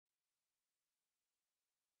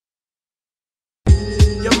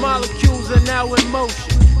molecules are now in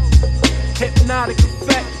motion. Hypnotic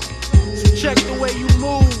effect. So check the way you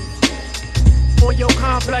move on your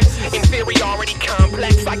complexes. Inferiority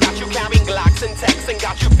complex. I got you carrying Glocks and texts and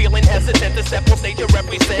got you feeling hesitant to step on stage and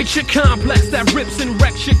represent. It's your complex that rips and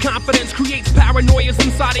wrecks your confidence, creates paranoias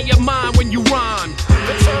inside of your mind when you rhyme.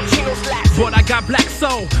 The term Chino XL. But I got black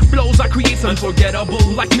soul, flows I create unforgettable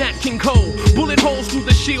like Nat King Cole. Bullet holes through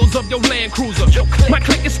the shields of your Land Cruiser. My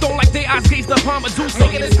click is stone like they eyes gazed upon Medusa.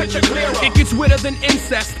 Making this picture clearer. It gets wetter than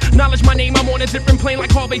incest. Knowledge my name, I'm on a different plane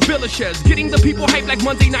like Harvey Villachers. Getting the people hyped like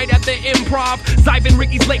Monday night at the Improv. Zivin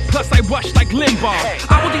Ricky's late, plus I rush like Limbaugh.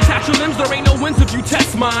 I will detach your limbs, there ain't no wins if you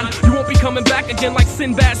test mine. You won't be coming back again like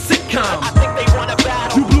Sinbad's sitcom. I think they want a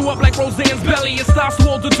battle. You blew up like Roseanne's belly. It stops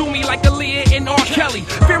Walter to me like Aaliyah and R. Kelly.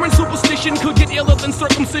 Fear and superstition could get iller than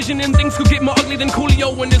circumcision, and things could get more ugly than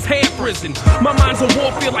Coolio in his hair prison. My mind's a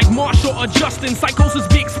warfare like Marshall or Justin. Psychosis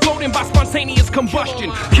be exploding by spontaneous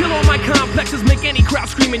combustion. Kill all my complexes, make any crowd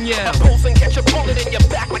scream and yell. Pulse and catch a bullet in your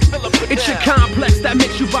back like Philip Liddell. It's your complex that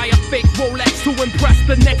makes you buy a fake Rolex to impress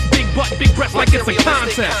the next big butt, big breast like it's a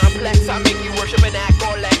contest. Complex, I make you worship and act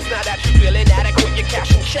or lex. Now that you feel inadequate, you're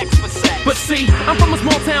cashing checks for sex. But see, I'm from a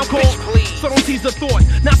small town called, so don't tease the thought.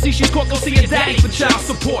 Now see she's caught, go see your daddy for child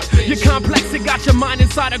support. Your complex, it got your mind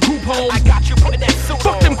inside a group home. I got you putting that suit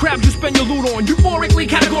Fuck on. them crabs you spend your loot on. Euphorically,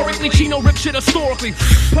 categorically, Chino rip shit historically.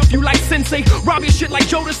 Puff you like Sensei, rob your shit like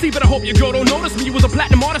Jodeci. But I hope your girl don't notice me. You was a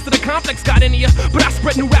platinum artist that the complex got into ya. But I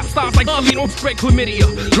spread new rap styles like you don't spread chlamydia.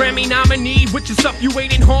 Grammy nominee, which is stuff you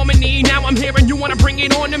ain't in harmony. Now I'm here and you wanna bring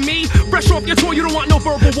it on to me. Fresh off your tour, you don't want no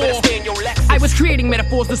verbal war. I was creating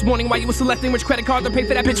metaphors this morning while you were selecting which credit card to pay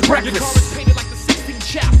for that bitch breakfast. Your car is painted like the 16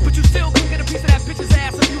 chap, but you still couldn't get a piece of that bitch's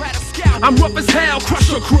ass if you had a scalp. I'm rough as hell,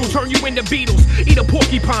 crush your crew, turn you into Beatles, eat a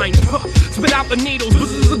porcupine, spit out the needles.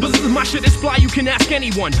 My shit is fly, you can ask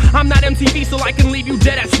anyone. I'm not MTV, so I can leave you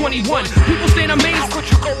dead at 21. People stand amazed. How could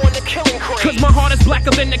you go on the killing craze? Cause my heart is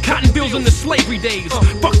blacker than the cotton fields in the slavery days.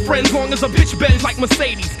 Fuck friends long as a bitch bends like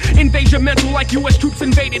Mercedes. Invade your mental like US troops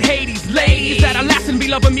invaded Hades. Ladies that are lasting be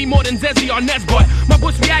loving me more than Desi or Nesbut. My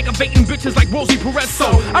bush be aggravating bitches like Rosie Perez. So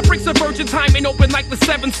I break subversion time and open like the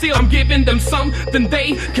 7th seal. I'm giving them something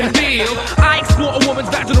they can feel. I explore a woman's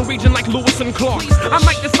vaginal region like Lewis and Clark. I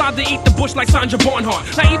might decide to eat the bush like Sandra Barnhart.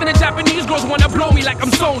 Now even the Japanese girls wanna blow me like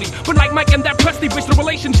I'm Sony. But like Mike and that Presley bitch, the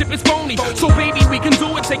relationship is phony. So baby, we can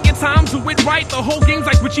do it, take your time, do it right. The whole game's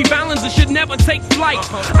like Richie Valens, it should never take flight.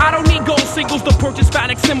 I don't need gold singles to purchase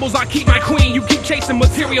phallic symbols. I keep my queen, you keep chasing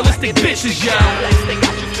materialistic bitches, yo. They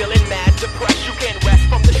got you feeling mad, depressed. You can't rest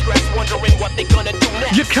from the stress, wondering what they gonna do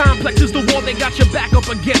next. Your complex is the wall they got your back up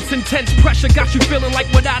against. Intense pressure got you feeling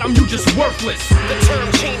like without them you just worthless. The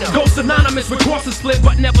term Chino. Ghost anonymous with crosses split,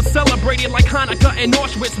 but never celebrated like Hanukkah and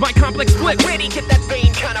Auschwitz. My complex flips. Where'd he get that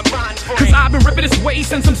vein kind of mind frame? Cause I've been ripping this way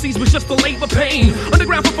since some seeds was just a labor pain.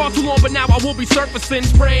 Underground for far too long, but now I will be surfacing.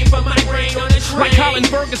 Spraying for my brain on the train. Like Colin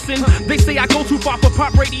Ferguson. They say I go too far for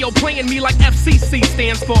pop radio, playing me like FCC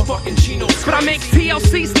stands for fucking Chino. But I make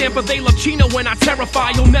TLC stand for they love Chino when I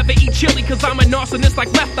terrify. You'll never eat chili cause I'm a narcissist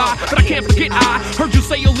like Left Eye. But I can't forget I heard you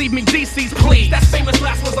say you'll leave me DC's, please. That famous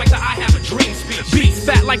last was like the I have a dream speech. Beats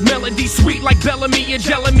fat like melody, sweet like Bellamy. You're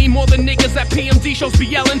gelling me more than niggas at PMD shows be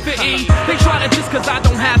yelling for E. They try to just cause I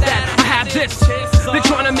don't have that, I have this. They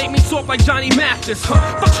trying to make me talk like Johnny Mathis.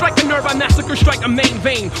 Fuck strike a nerve, I massacre, strike a main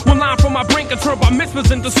vein. One line from my brain can turn bar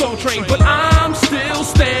mitzvahs into Soul Train. But I'm still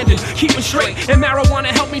standing, keeping straight. And marijuana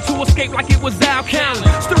helped me to escape like it was Al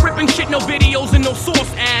Callen. Still ripping shit, no videos and no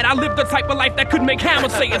source ad. I live the type of life that could make Hammer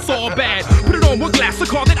say it's all bad. Put it on wood glass, a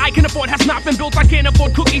car that I can afford has not been built. I can't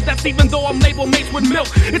afford cookies, that's even though I'm labeled mates with milk.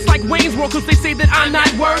 It's like Wayne's World cause they say that I'm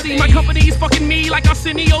not worthy. My company's fucking me like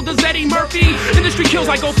Arsenio does Eddie Murphy. Industry kills,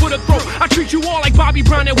 I go for the throat. I treat you all like Bobby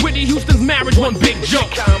Brown and Whitney Houston's marriage, one big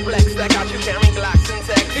joke. It's your complex that got you carrying Glocks and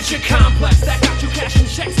texts. It's your complex that got you cashing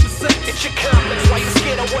checks for sex. It's your complex, why you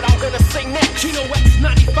scared of what I'm gonna say next? Chino X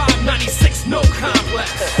 95, 96, no